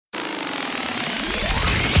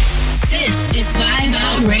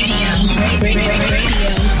Radio.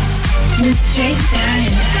 With Jake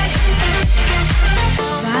Dile.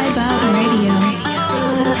 Vibeout Radio.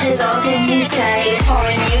 Présenté une new style for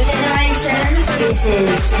a new generation. This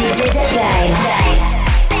is DJ Dile.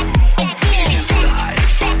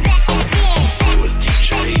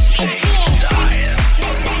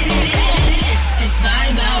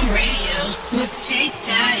 Jake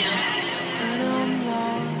Dile. And I'm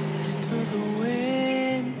lost to the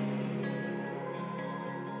wind.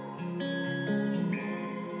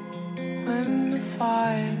 When the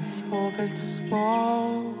fires orbit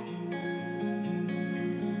smoke,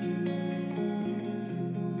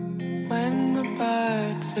 when the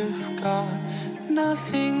birds have got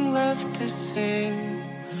nothing left to sing,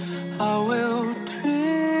 I will drift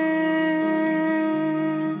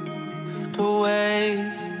away.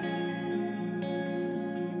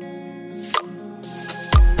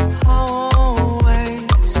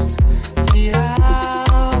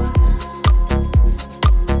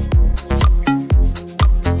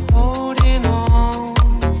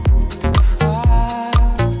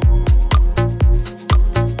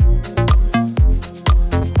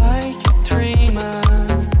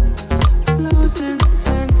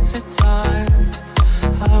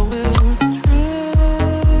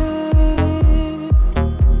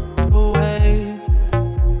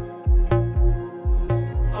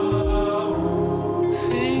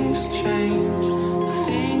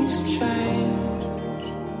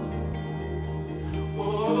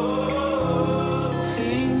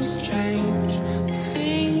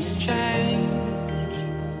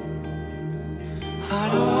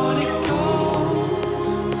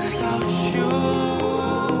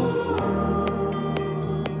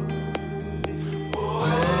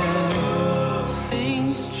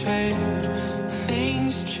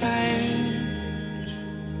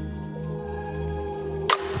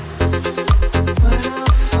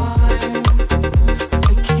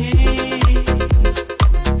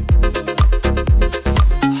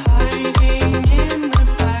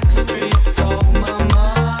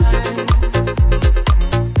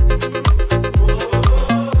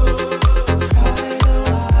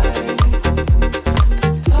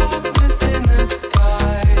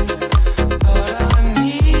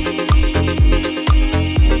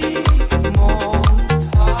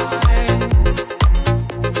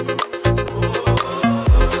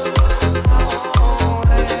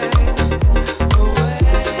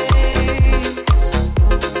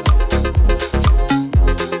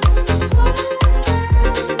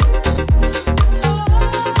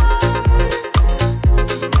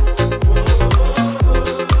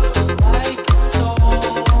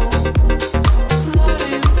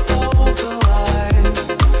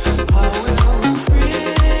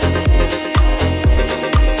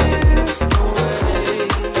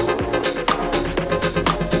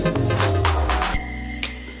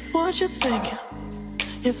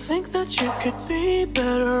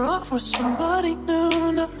 For somebody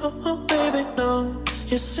new, no, baby, no.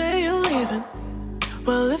 You say you're leaving.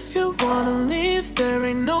 Well, if you wanna leave, there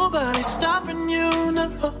ain't nobody stopping you, no,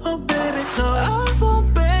 baby, no. I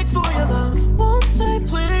won't beg for your love, won't say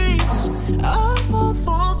please. I won't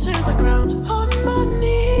fall to the ground on my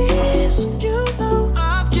knees. You know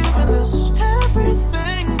I've given this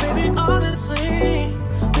everything, baby, honestly,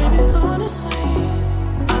 baby, honestly.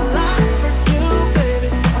 I lie for you, baby,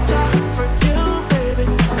 die for you, baby,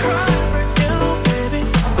 cry for you, baby.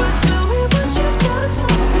 But tell me what you've done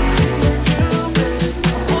for me, for you, baby,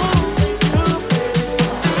 only you, baby.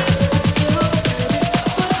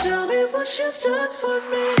 But tell me what you've done for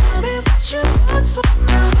me. Tell me what you've done for me.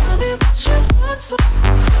 Tell me what you've done for me. Tell me what you've done for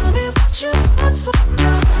me. Tell me what you've done for me.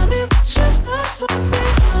 Tell me what you've done for me.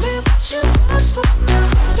 Tell me what you've done for me.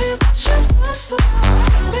 Tell me what you've done for me.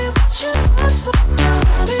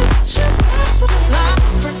 Tell me what you've done for me. Lie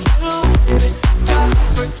for you, baby. Die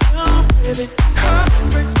for you, baby. Cry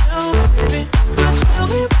for you, baby. But tell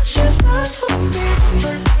me what you've done for me.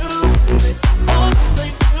 For you, baby. Only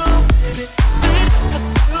you, baby. Need you,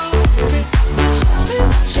 baby. But tell me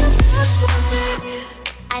what you've done for me.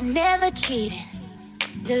 I never cheated.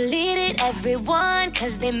 Deleted everyone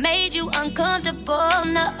cause they made you uncomfortable.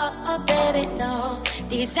 No, baby, no.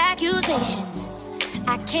 These accusations,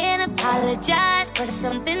 I can't apologize for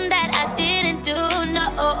something that I didn't do.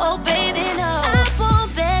 No, baby, no. I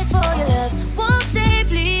won't beg for your love, won't say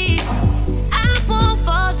please. I won't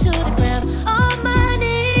fall to the ground on my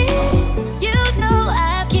knees. You know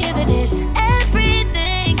I've given this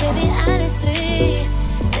everything, baby, honestly,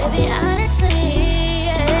 baby, honestly.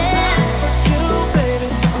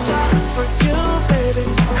 For you, baby,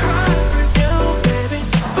 cry for you, baby.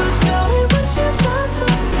 But tell me what you've done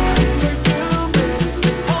for me. For you,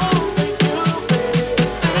 baby,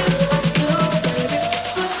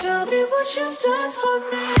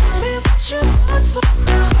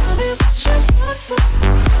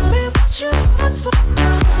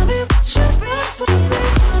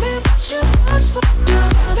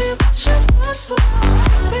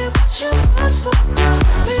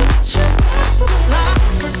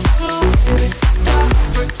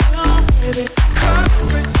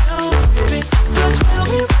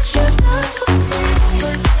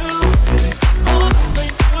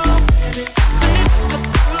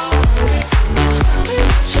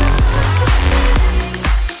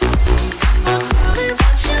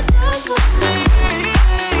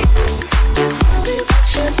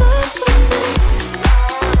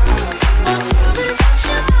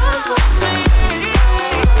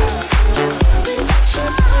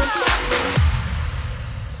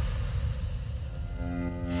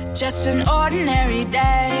 Just an ordinary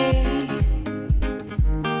day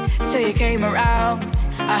till you came around.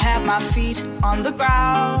 I had my feet on the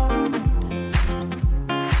ground.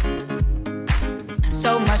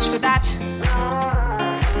 So much for that.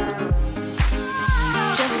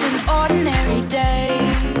 Just an ordinary day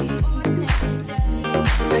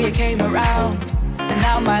till you came around. And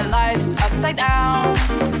now my life's upside down.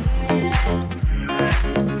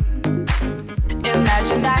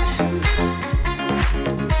 Imagine that.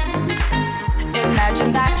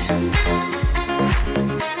 Imagine that.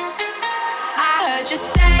 I heard you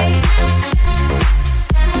say,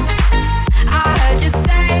 I heard you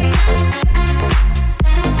say,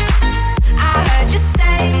 I heard you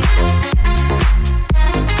say,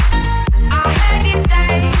 I heard you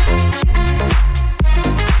say,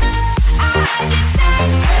 I heard you say,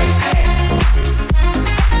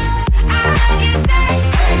 I heard you say, I heard you say.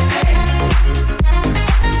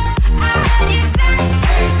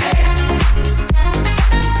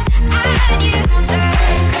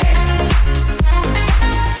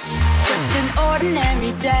 Just an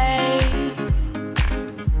ordinary day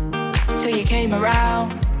till you came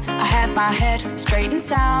around. I had my head straight and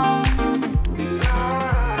sound.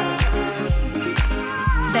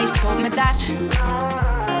 They've told me that.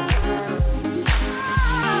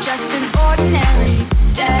 Just an ordinary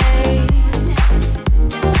day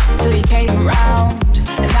till you came around.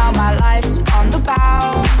 And now my life's on the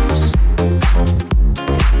bounce.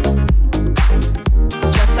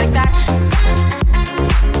 Just like that.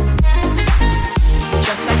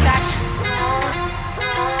 Just like that.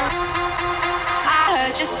 I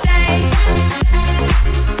heard you say,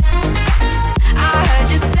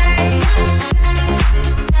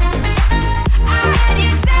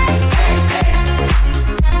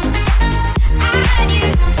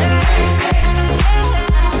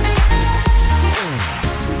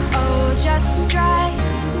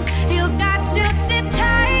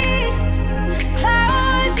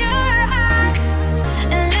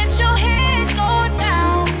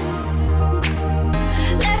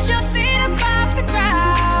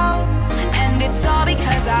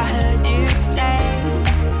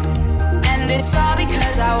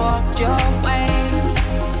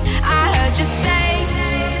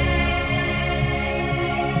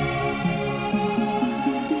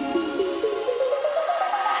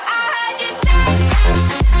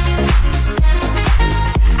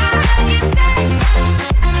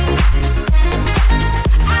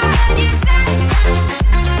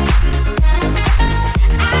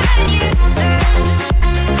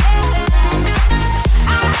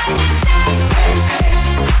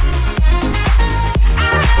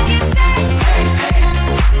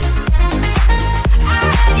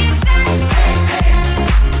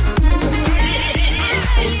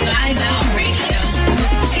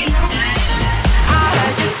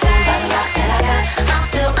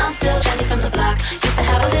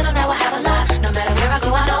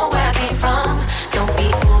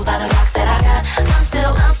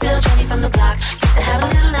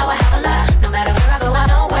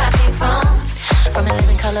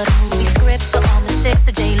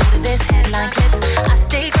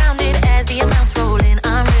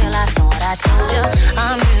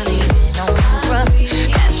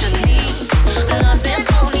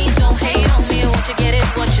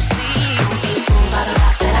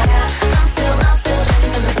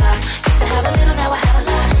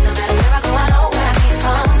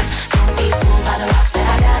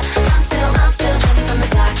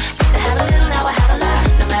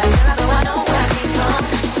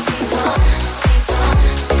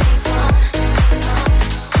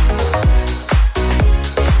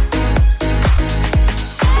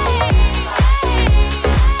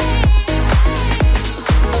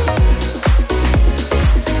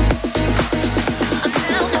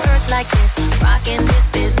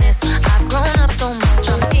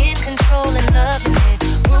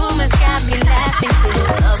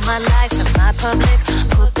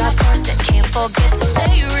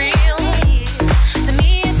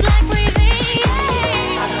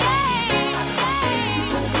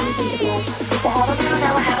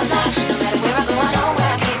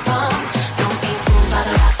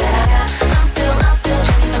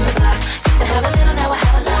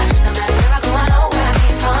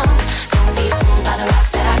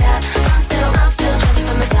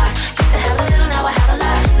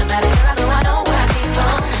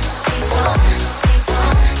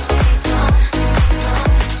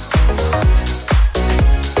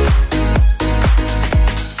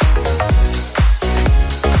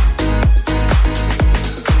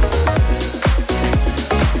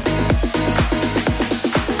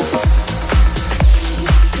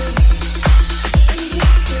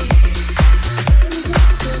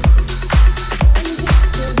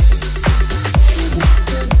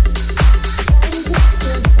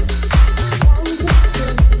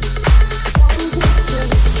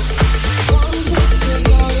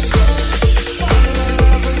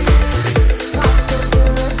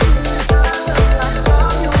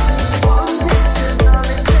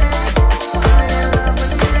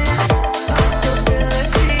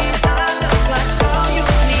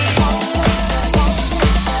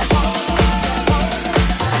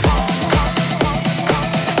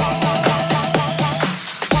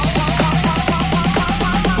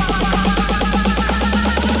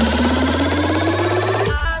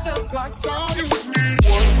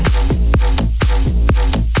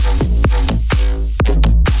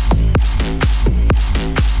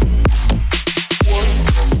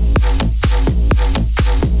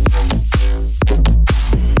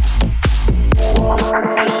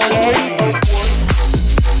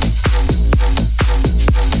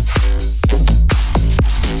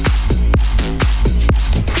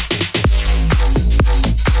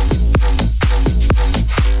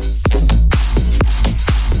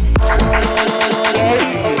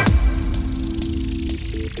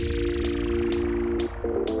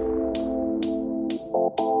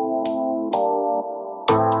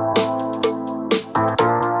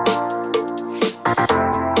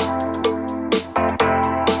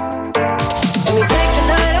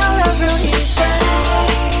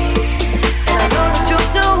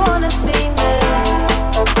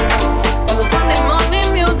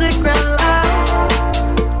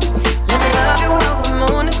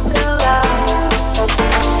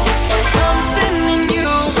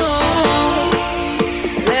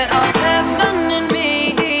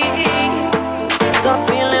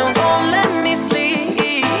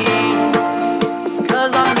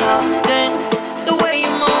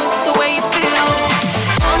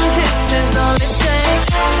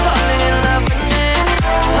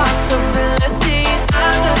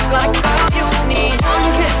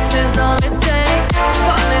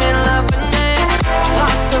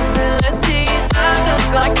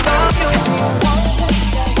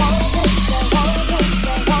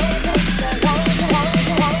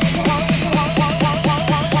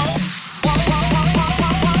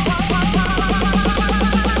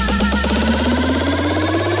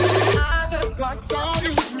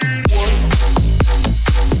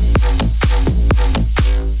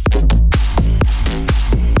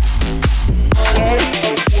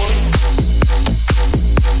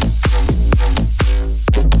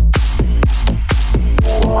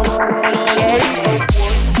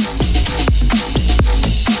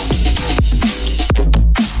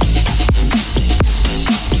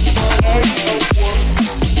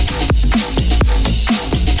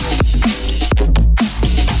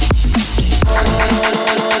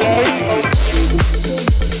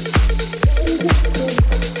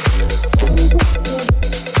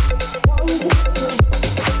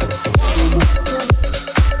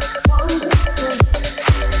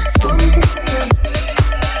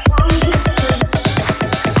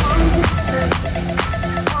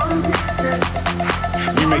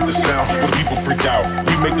 out.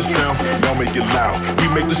 We make the sound, now make it loud. We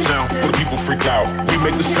make the sound, where the people freak out. We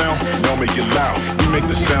make the sound, now make it loud. We make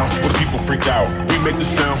the sound, where the people freak out. We make the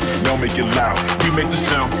sound, now make it loud. We make the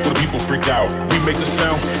sound, where the people freak out. We make the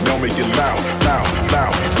sound, now make it loud, loud,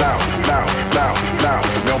 loud, loud, loud, loud, loud.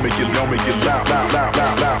 Now make it loud, loud, loud,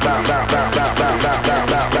 loud, loud, loud, loud, loud, loud, loud, loud,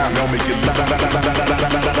 loud, loud. Now make it loud.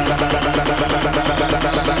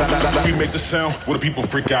 We make the sound, where the people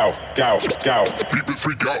freak out, out, out. People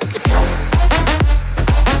freak out.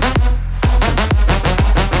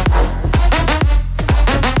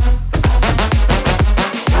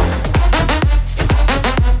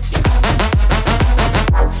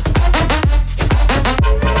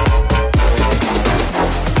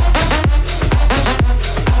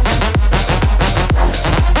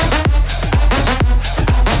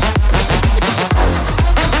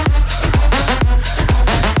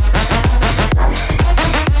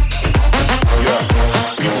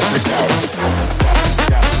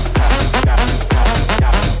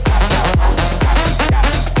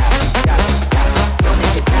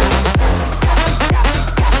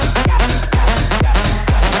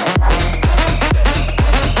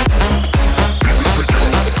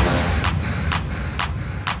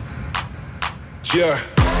 Yeah.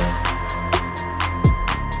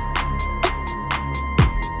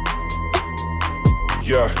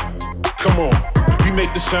 Yeah. Come on. We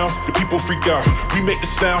make the sound, the people freak out. We make the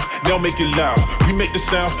sound, now make it loud. We make the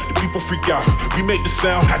sound, the people freak out. We make the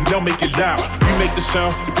sound, now make it loud. We make the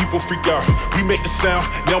sound, the people freak out. We make the sound,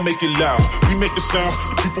 now make it loud. We make the sound,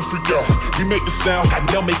 the people freak out. We make the sound,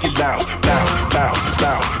 now make it loud. Loud, loud,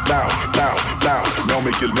 loud, loud, loud, loud. Now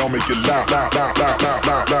make it loud, loud, loud, loud, loud,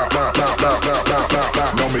 loud, loud, loud, loud, loud, loud, loud,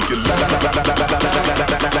 loud. Now make it loud.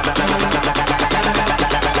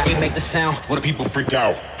 We make the sound, where the people freak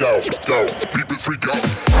out. Go, go, people freak out.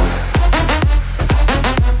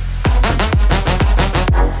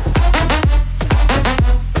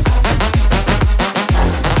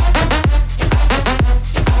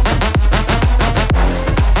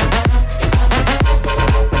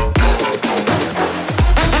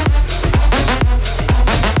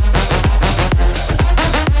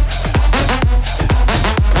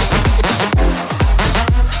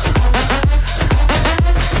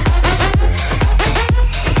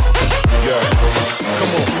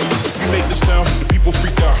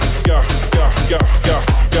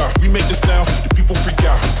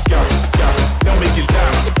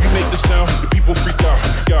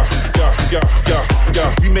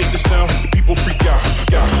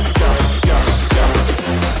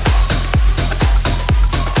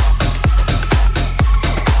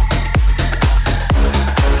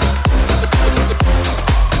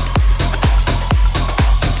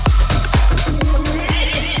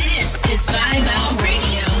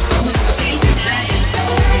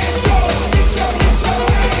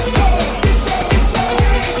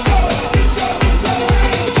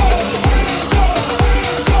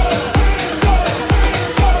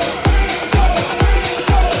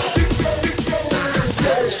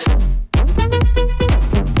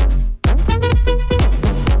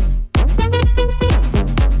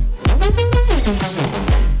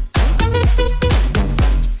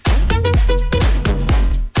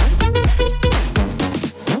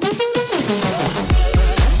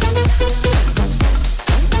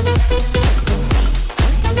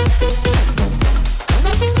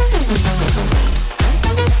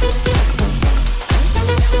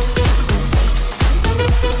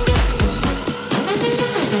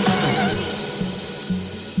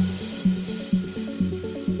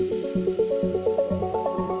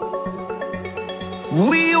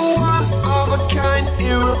 We are one of a kind,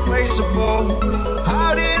 irreplaceable.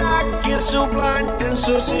 How did I get so blind and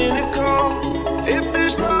so cynical? If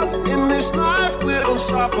there's love in this life, we're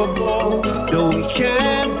unstoppable. No, we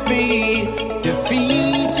can't be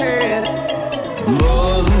defeated.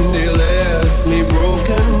 Monday left me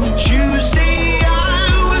broken. Tuesday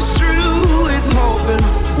I was through with hoping.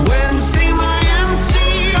 Wednesday my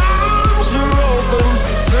empty arms were open.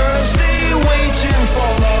 Thursday waiting for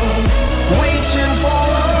love, waiting for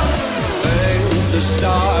love. Thank the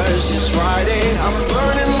stars, it's Friday. I'm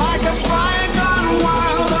burning like a fire gone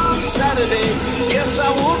wild on Saturday. Guess I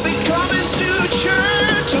won't be coming to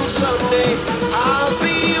church on Sunday. I'll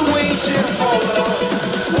be waiting for love,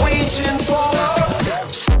 waiting for love.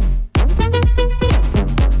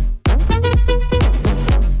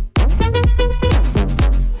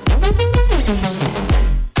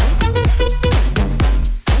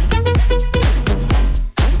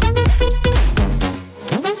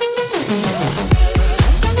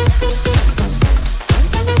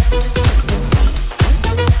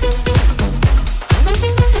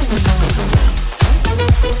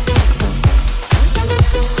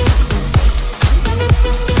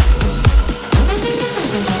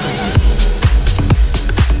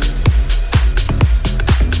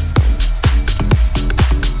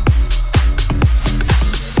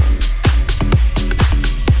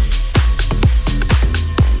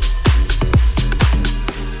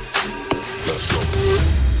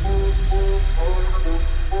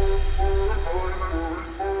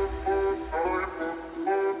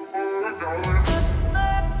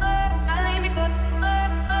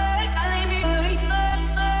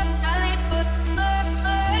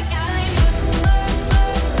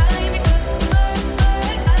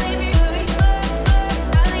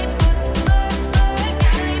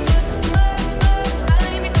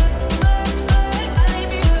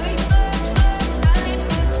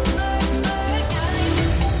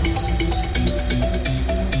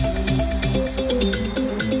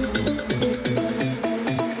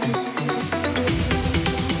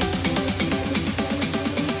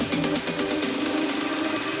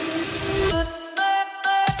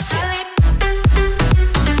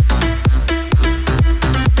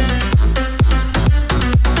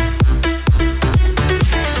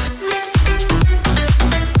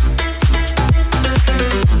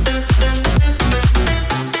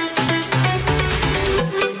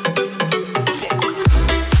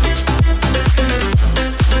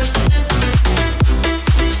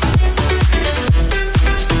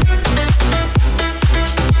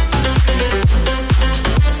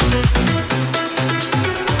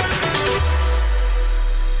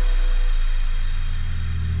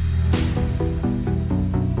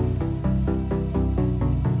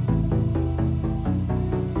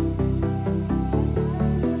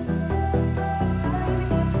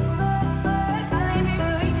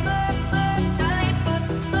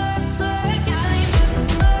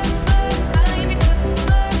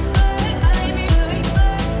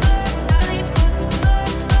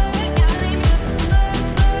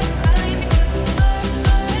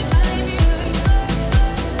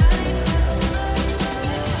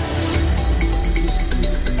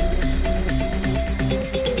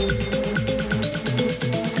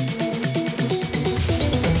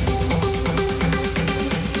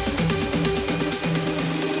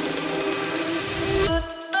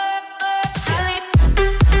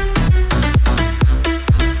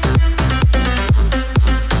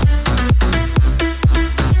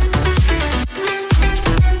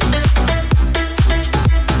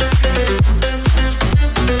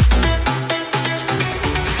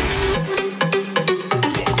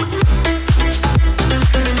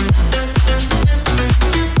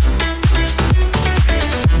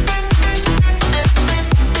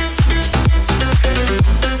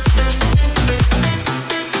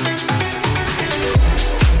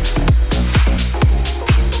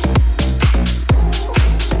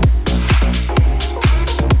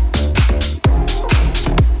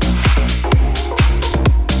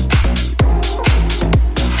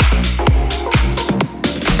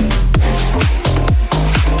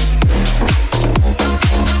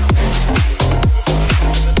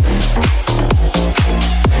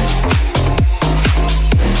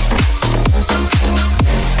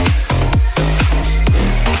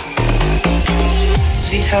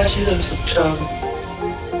 how she looks like trouble.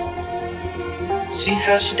 See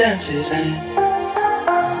how she dances and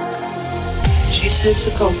she sips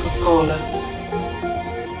a Coca-Cola.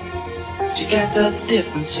 She can't tell the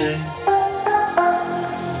difference, yeah.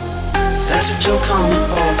 That's what you're coming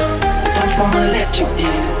for. Don't wanna let you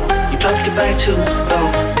in. You drop your back to the floor,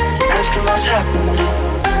 asking what's happening.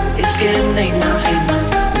 It's getting late now, hey man.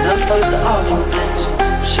 Enough of the arguments.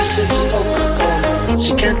 She sips a Coca-Cola.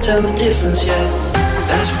 She can't tell the difference, yeah.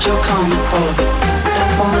 That's what you're coming for.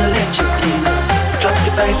 Don't wanna let you in. Drop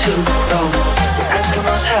your back to the floor, asking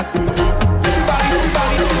what's happening.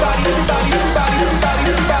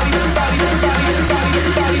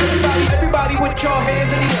 Everybody put your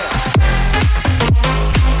hands in the air.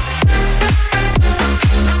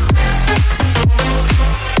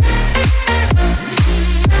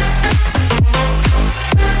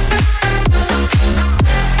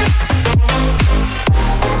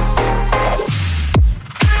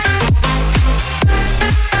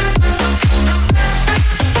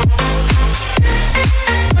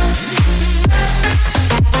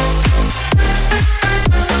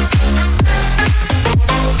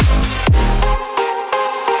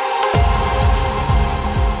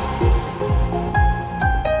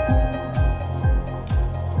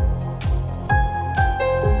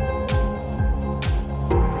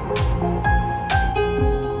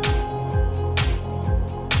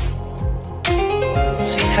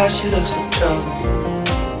 How she looks like trouble.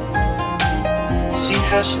 See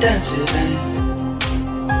how she dances and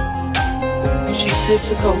she sips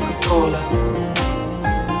a Coca-Cola.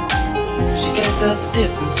 She can't tell the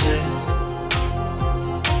difference, yeah.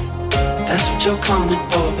 That's what you're coming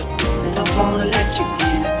for, but I don't wanna let you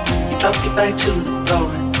in. You drop your back to the floor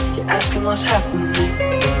and you're asking what's happening.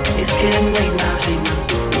 It's getting late now, hey man.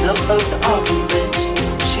 Enough of the arguments.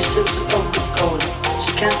 She sips a Coca-Cola.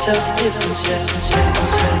 Can't tell the difference yet. She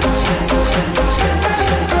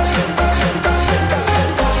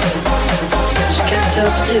can't tell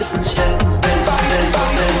the difference yet.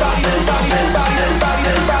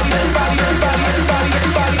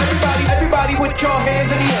 Everybody put your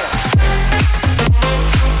hands in the air.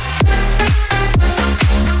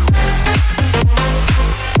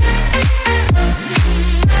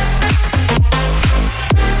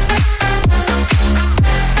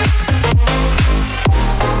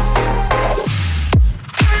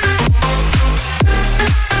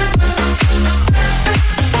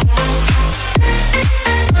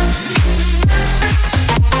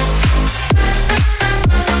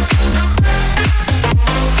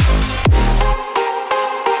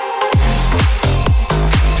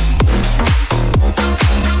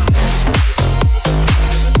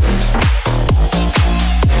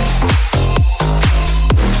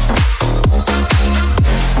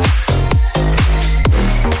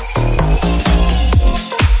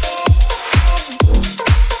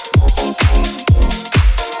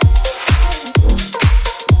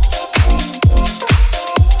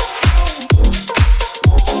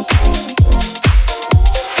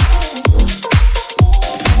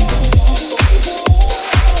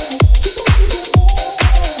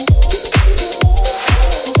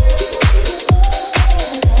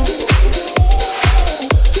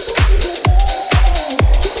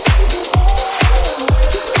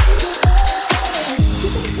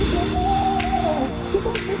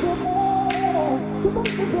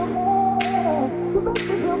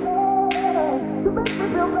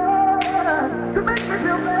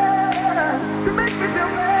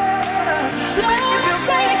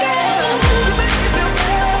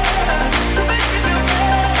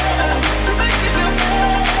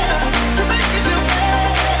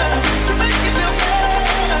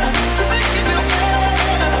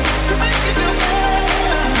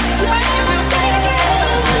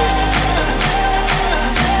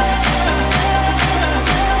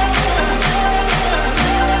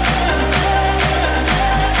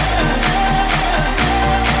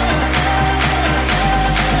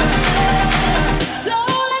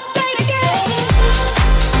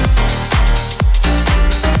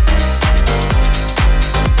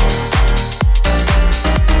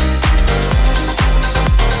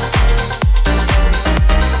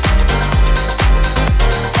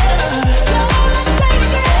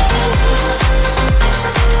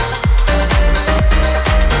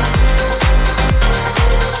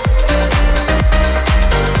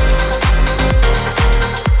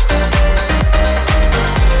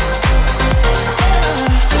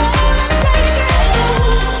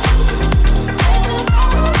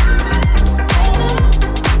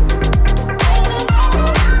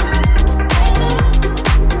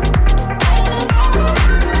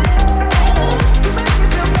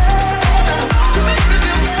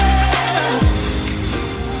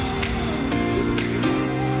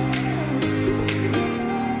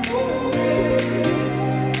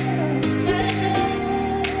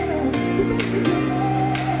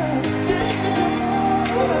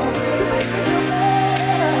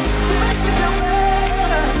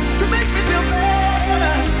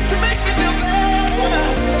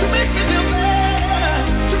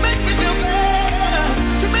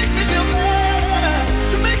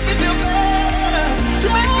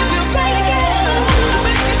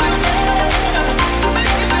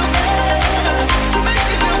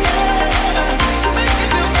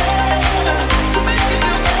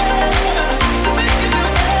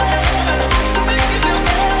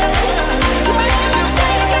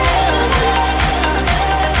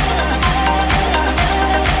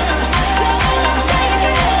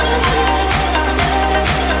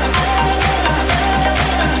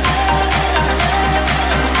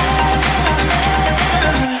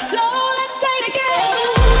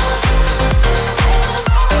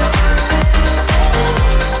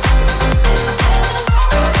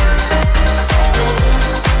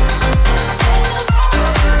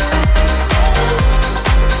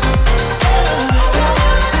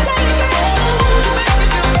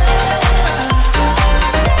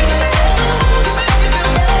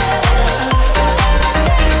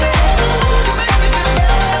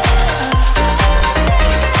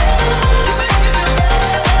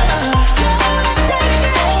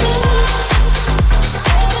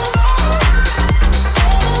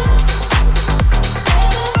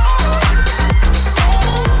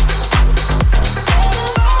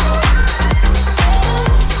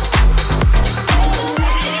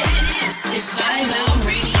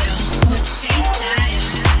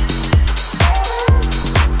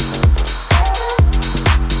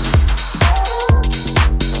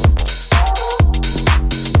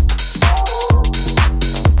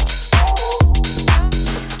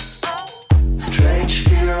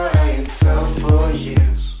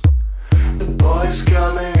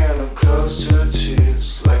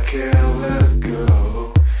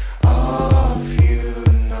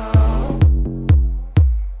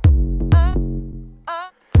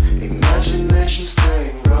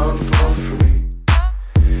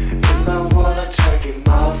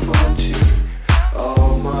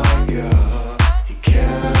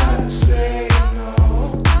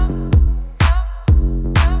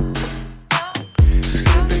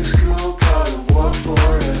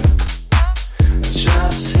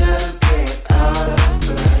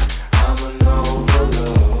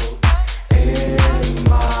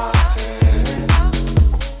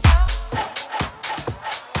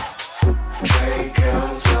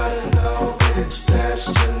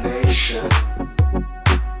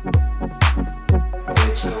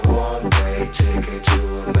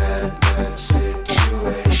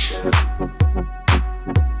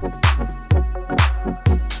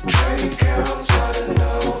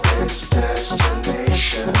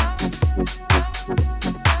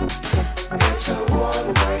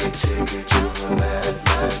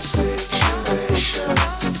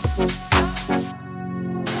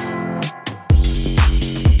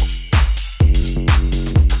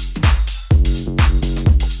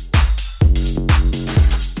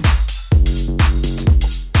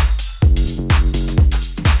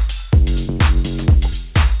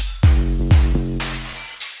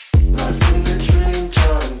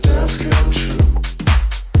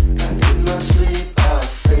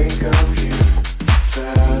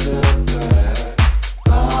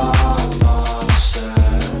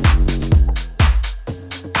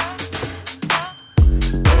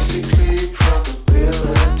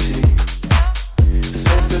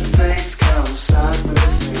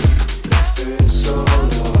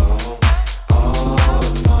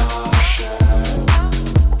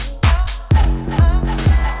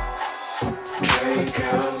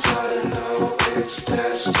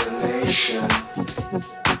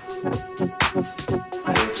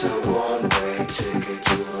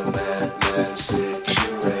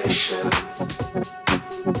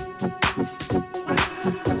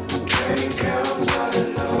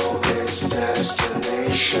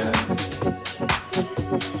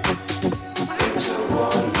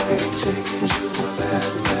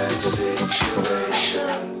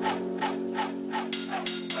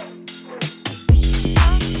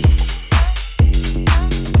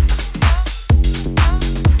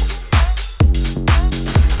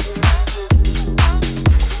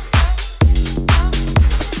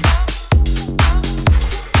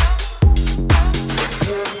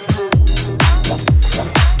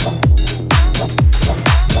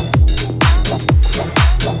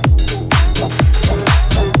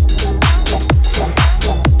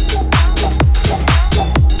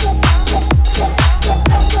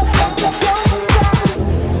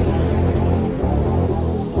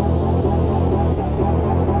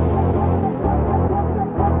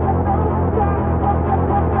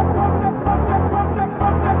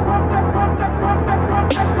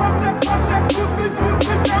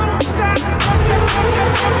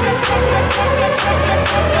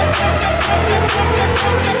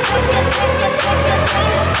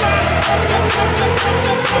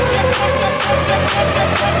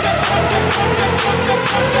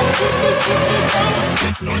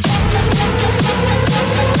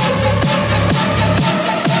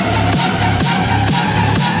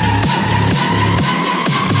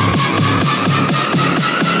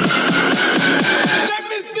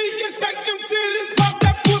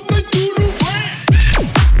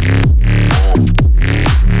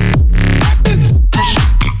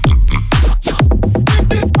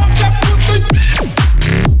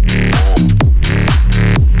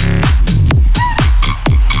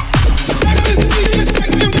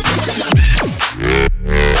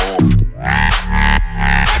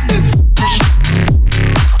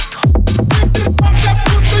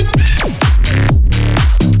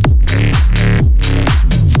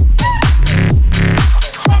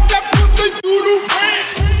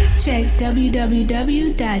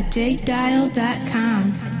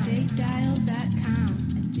 www.jakedile.com.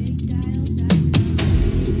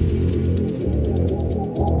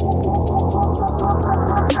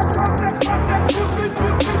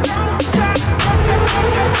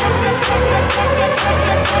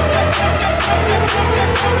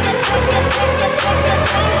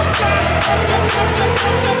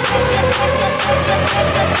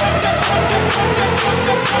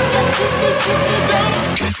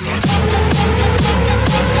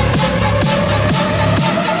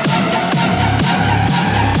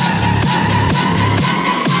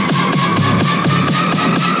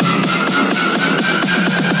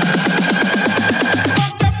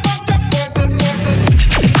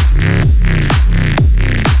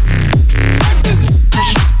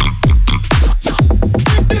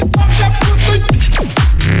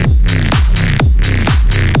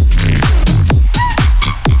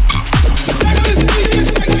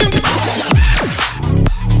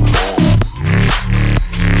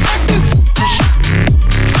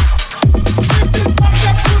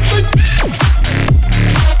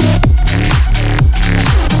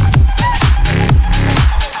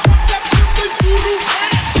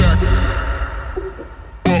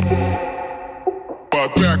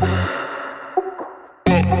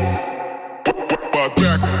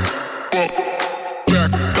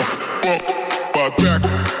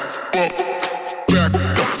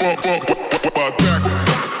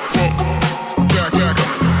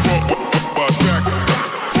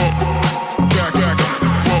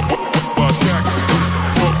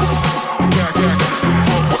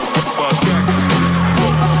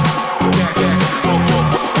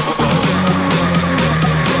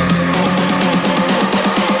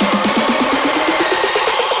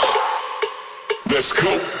 Let's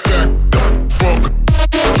go. Back the fuck.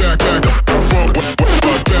 Back the fuck. Back the fuck. Back the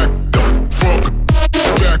fuck.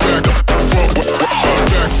 Back the fuck.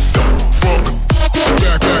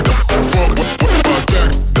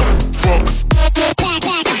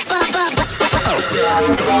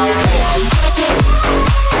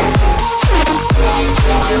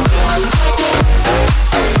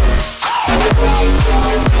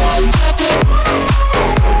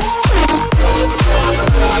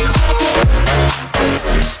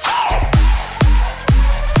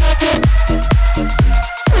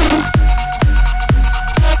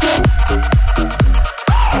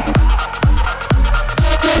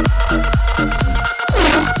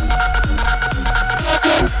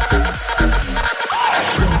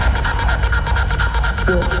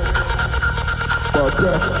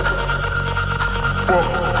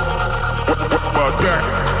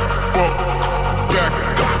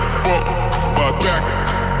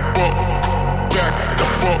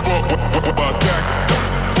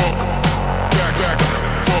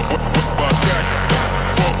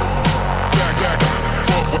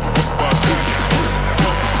 fuck.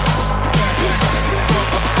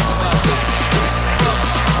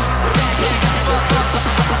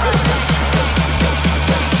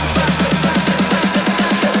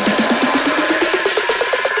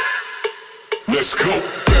 Let's go.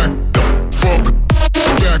 Back the fuck.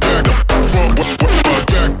 Back the fuck. Back the fuck. Back the fuck. Back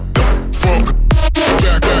the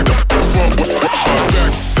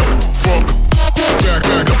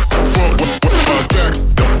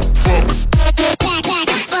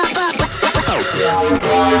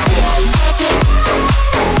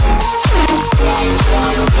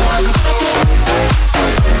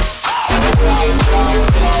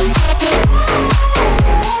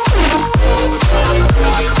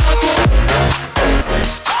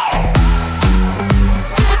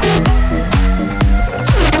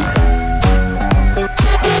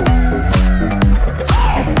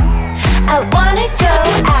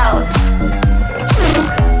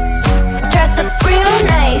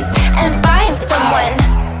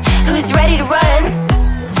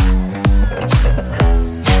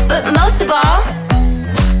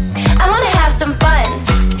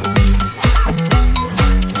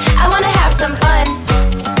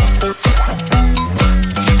Back the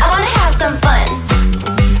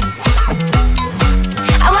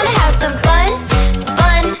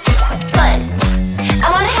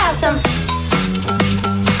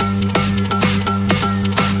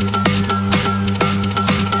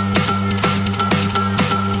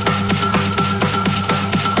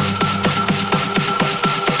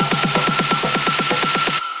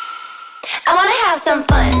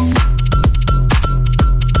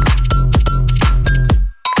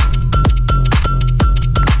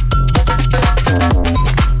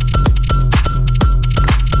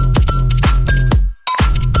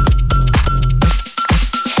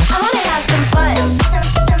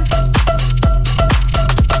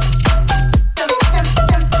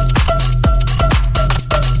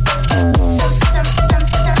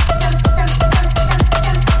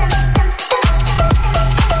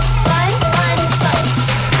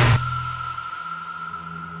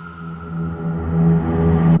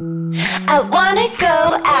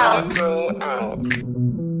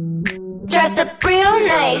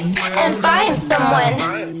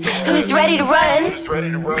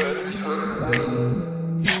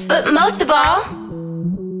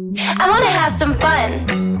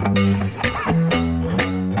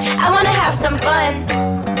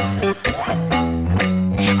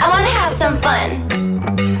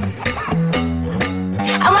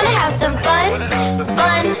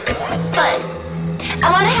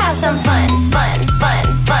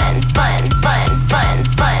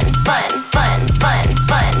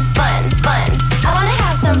Back the fuck.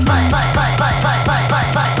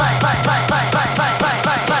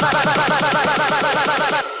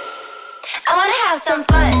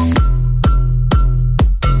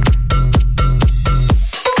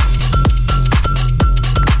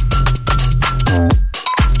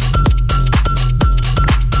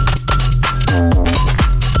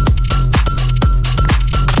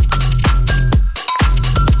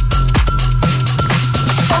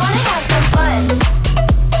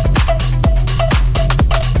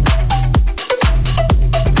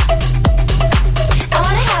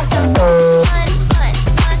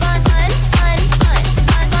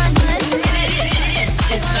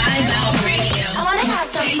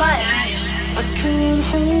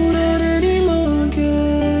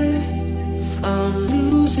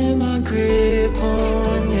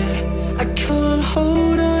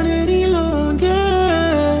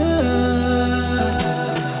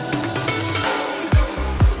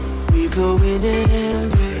 glowing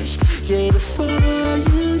embers. Yeah, the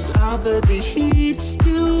fire's out, but the heat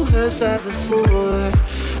still hurts like before.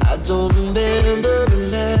 I don't remember the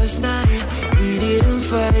last night we didn't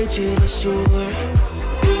fight till I saw.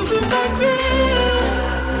 Losing my grip,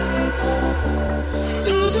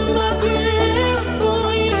 losing my grip.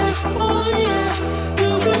 Oh yeah, oh yeah.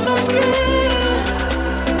 Losing my grip,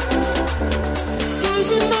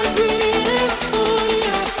 losing my grip. Oh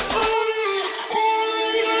yeah, oh yeah, oh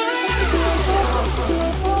yeah.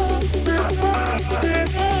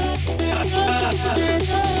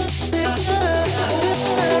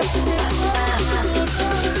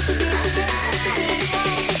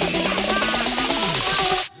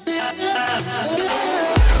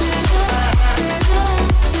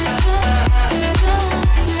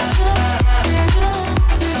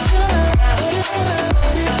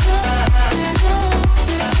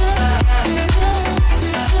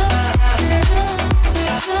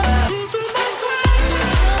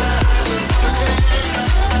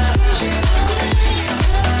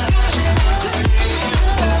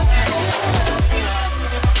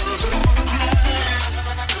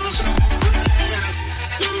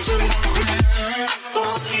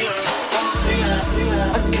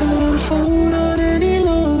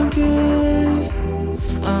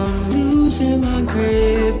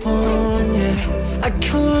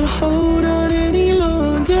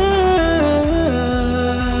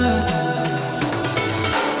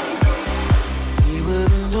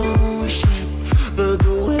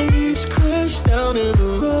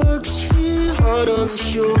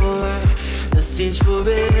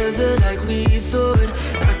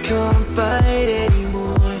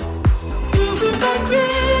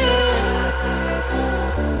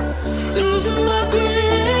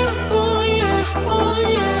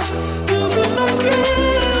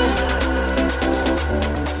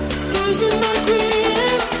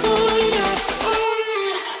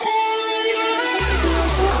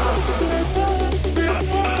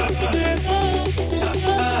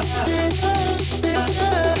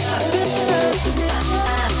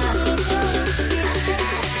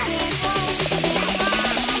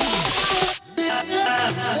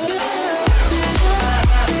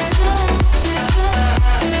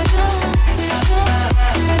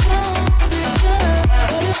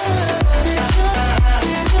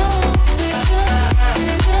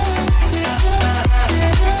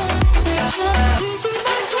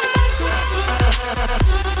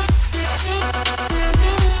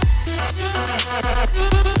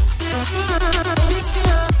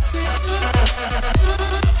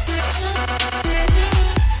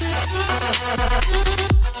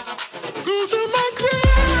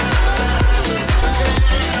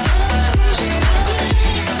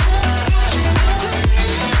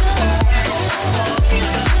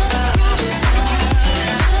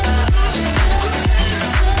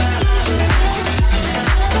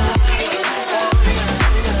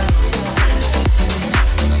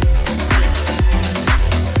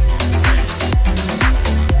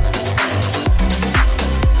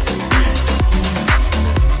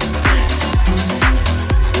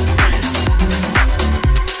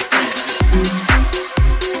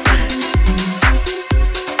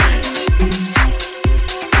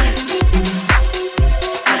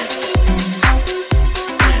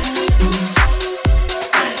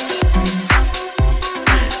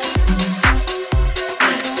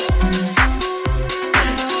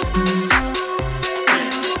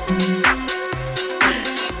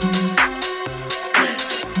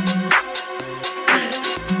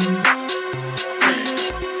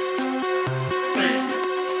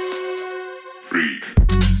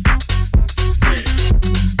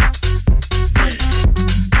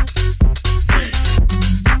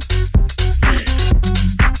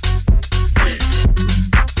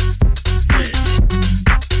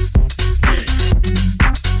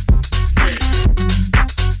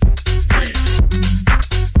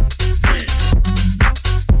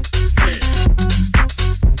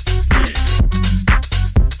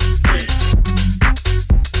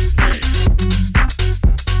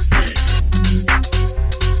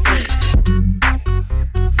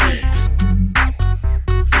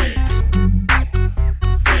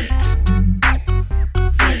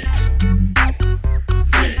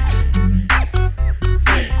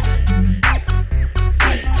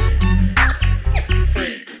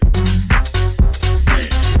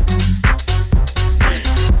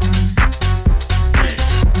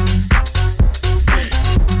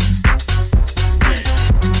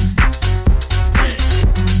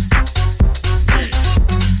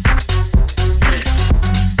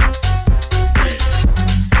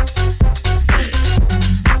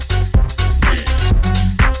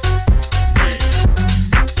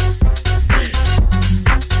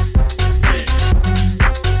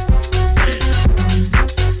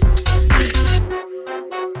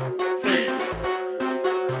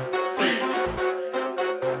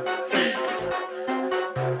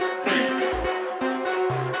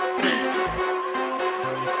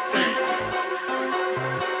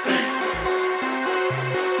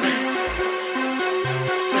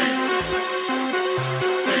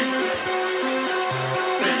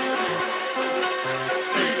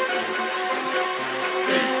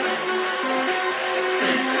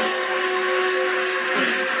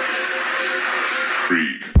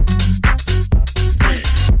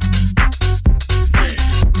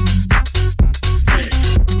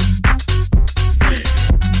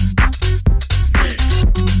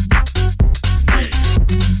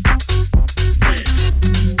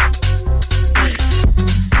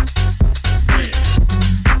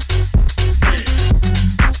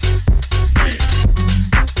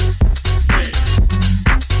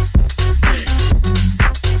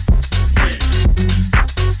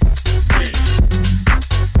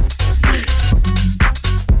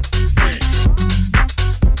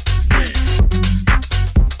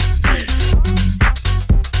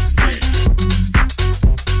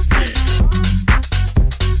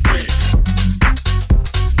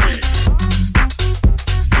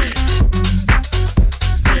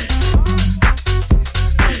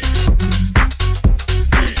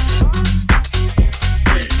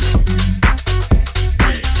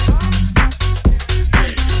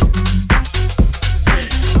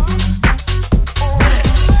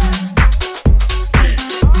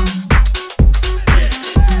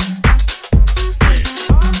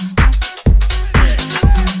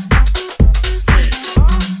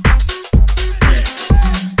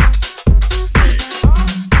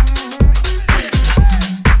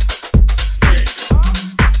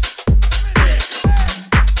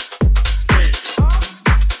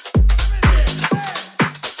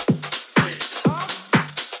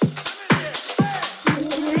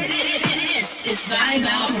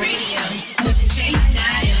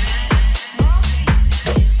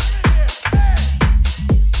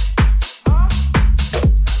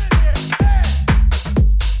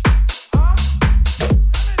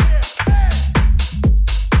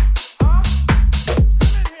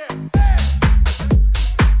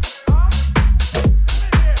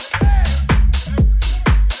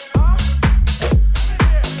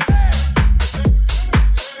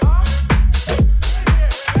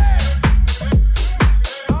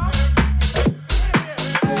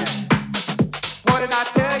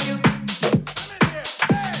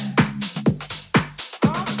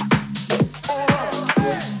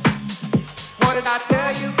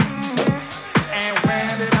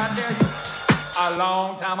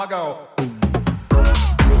 ago.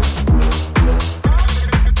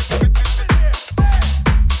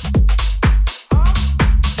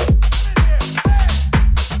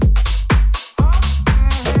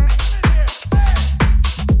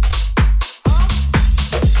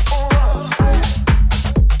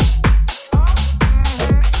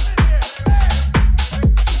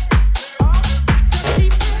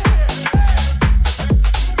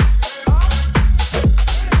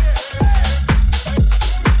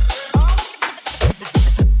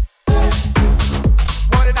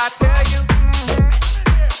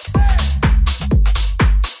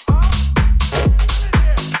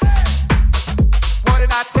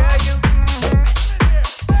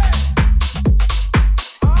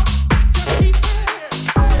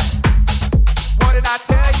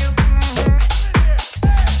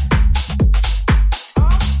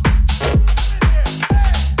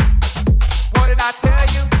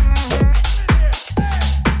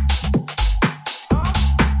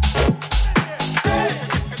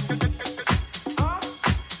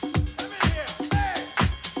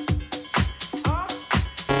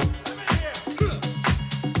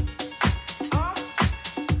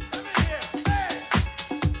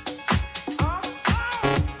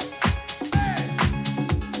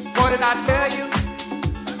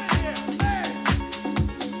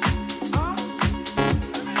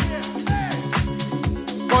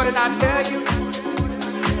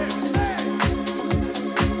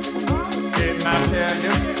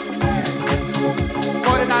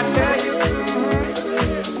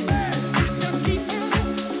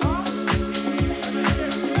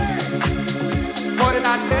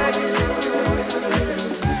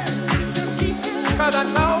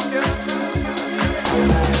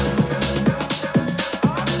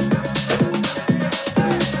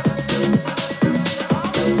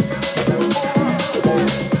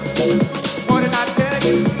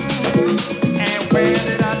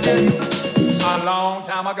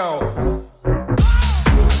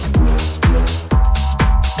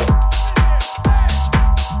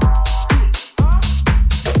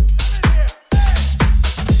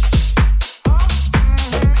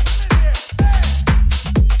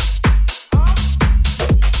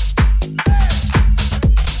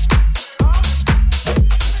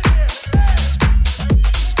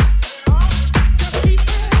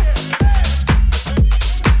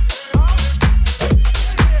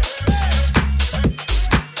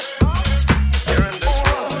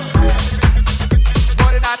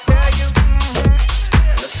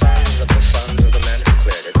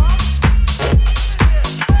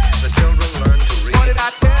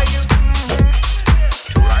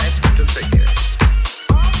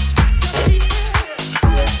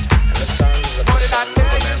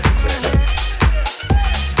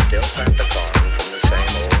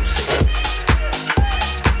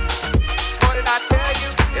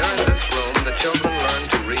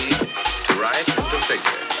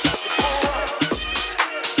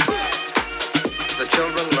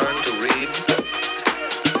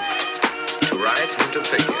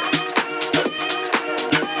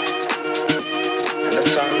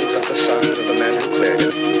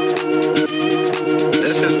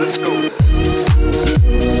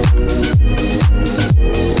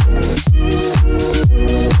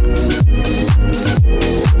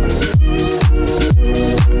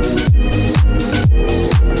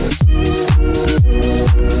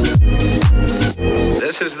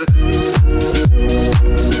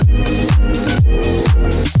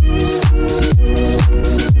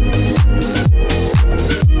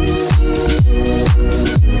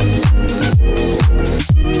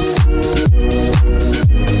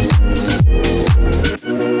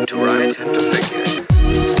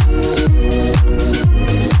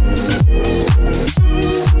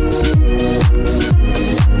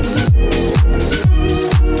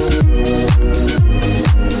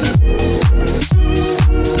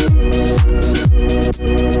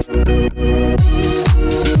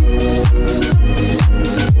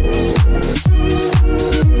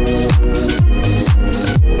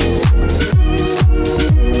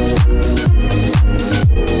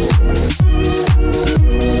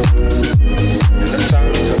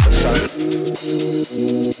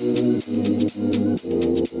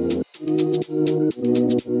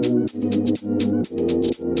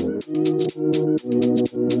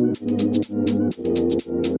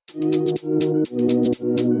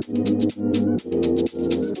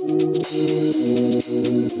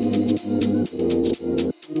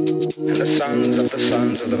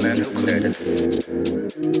 sons of the men who cleared it.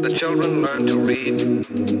 The children learn to read,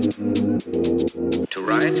 to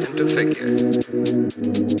write, and to figure.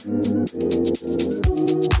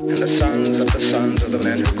 And the sons of the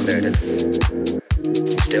men who cleared it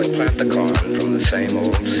still plant the corn from the same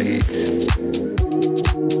old seeds.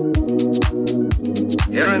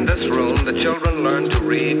 Here in this room, the children learn to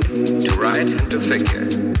read, to write, and to figure.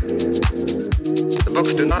 The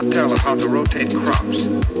books do not tell of how to rotate crops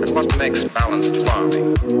and what makes balanced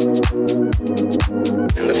farming.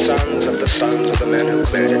 And the sons of the men who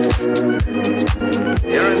cleared it.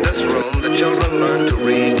 Here in this room, the children learn to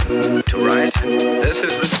read, to write. This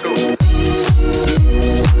is the school.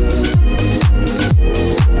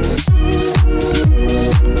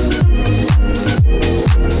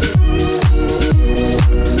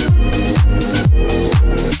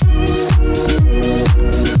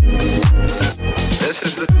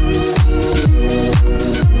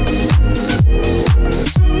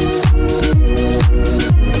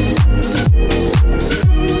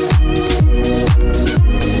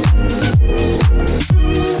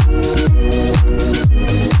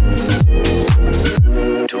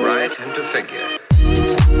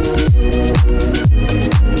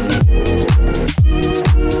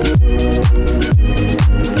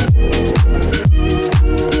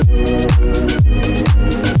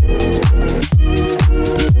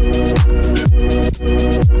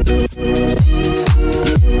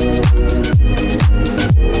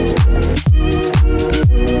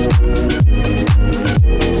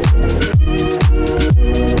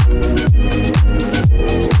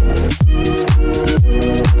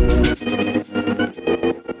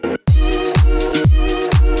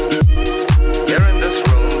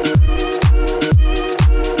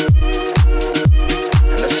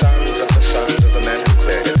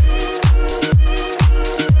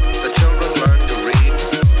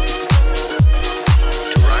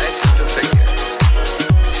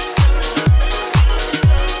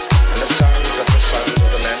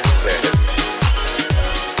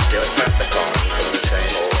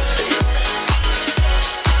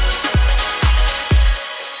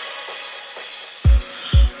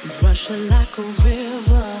 Rushing like a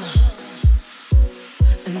river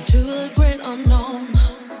into the great unknown,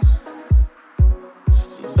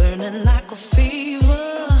 burning like a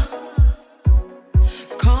fever,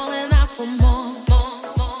 calling out for more.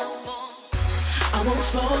 I won't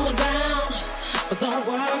slow down, but don't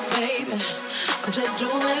worry, baby. I'm just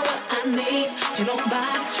doing what I need. Can't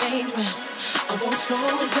nobody change me. I won't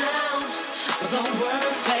slow down, but don't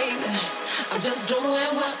worry, baby. I'm just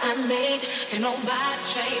doing what I need. Can't nobody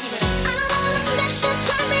change me. I'm on a mission,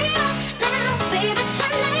 turn me up now, baby,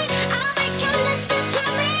 tonight. I'll make you listen,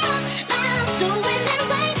 turn me up now, doing it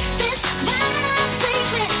right. This vibe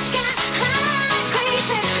takes me sky high,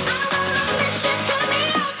 crazy. I'm on a mission, turn me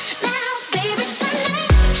up now, baby,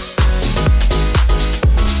 tonight.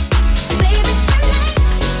 Baby, tonight.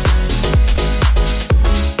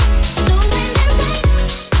 Doing it right.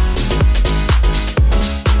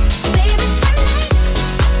 Baby, tonight.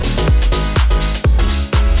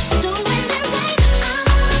 Doing it right. I'm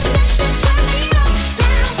on a mission, turn me up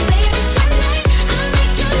now, baby, tonight. I'll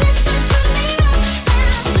make you listen, turn me up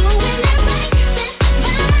now, doing it right. This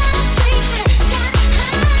vibe takes me sky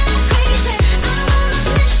high, crazy. I'm on a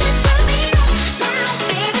mission, turn me up now,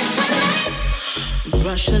 baby, tonight.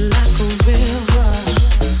 Rushing like a river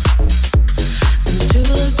into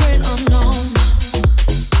the great unknown,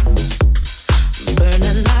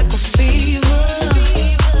 burning like a fever,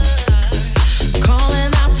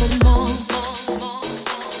 calling out for more.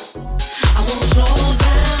 I won't slow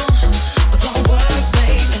down, but don't worry,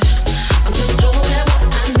 baby. I'm just doing what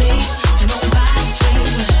I need. Can't nobody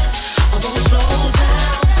change me. I won't slow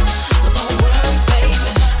down, but don't worry, baby.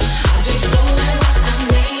 I'm just doing what I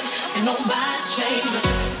need. Can't nobody change me.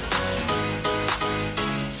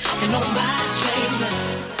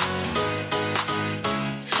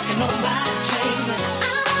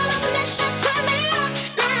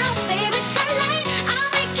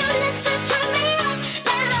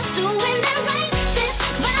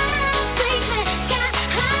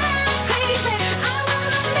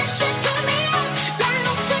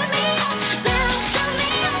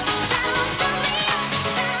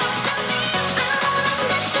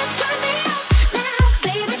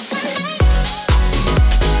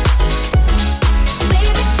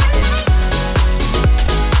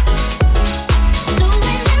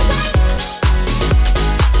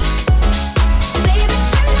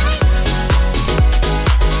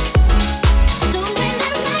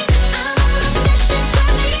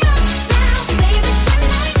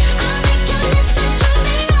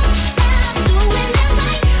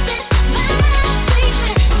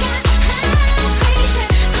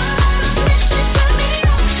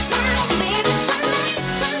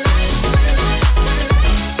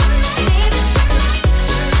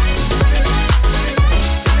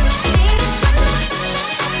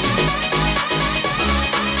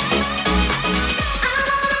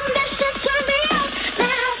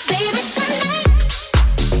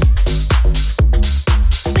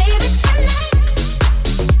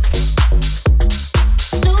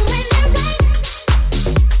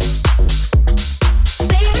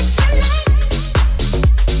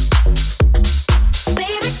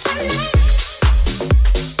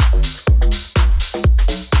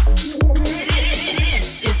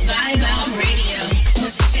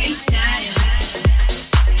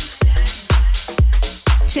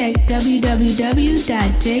 Check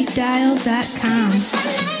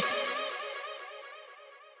www.jakedial.com.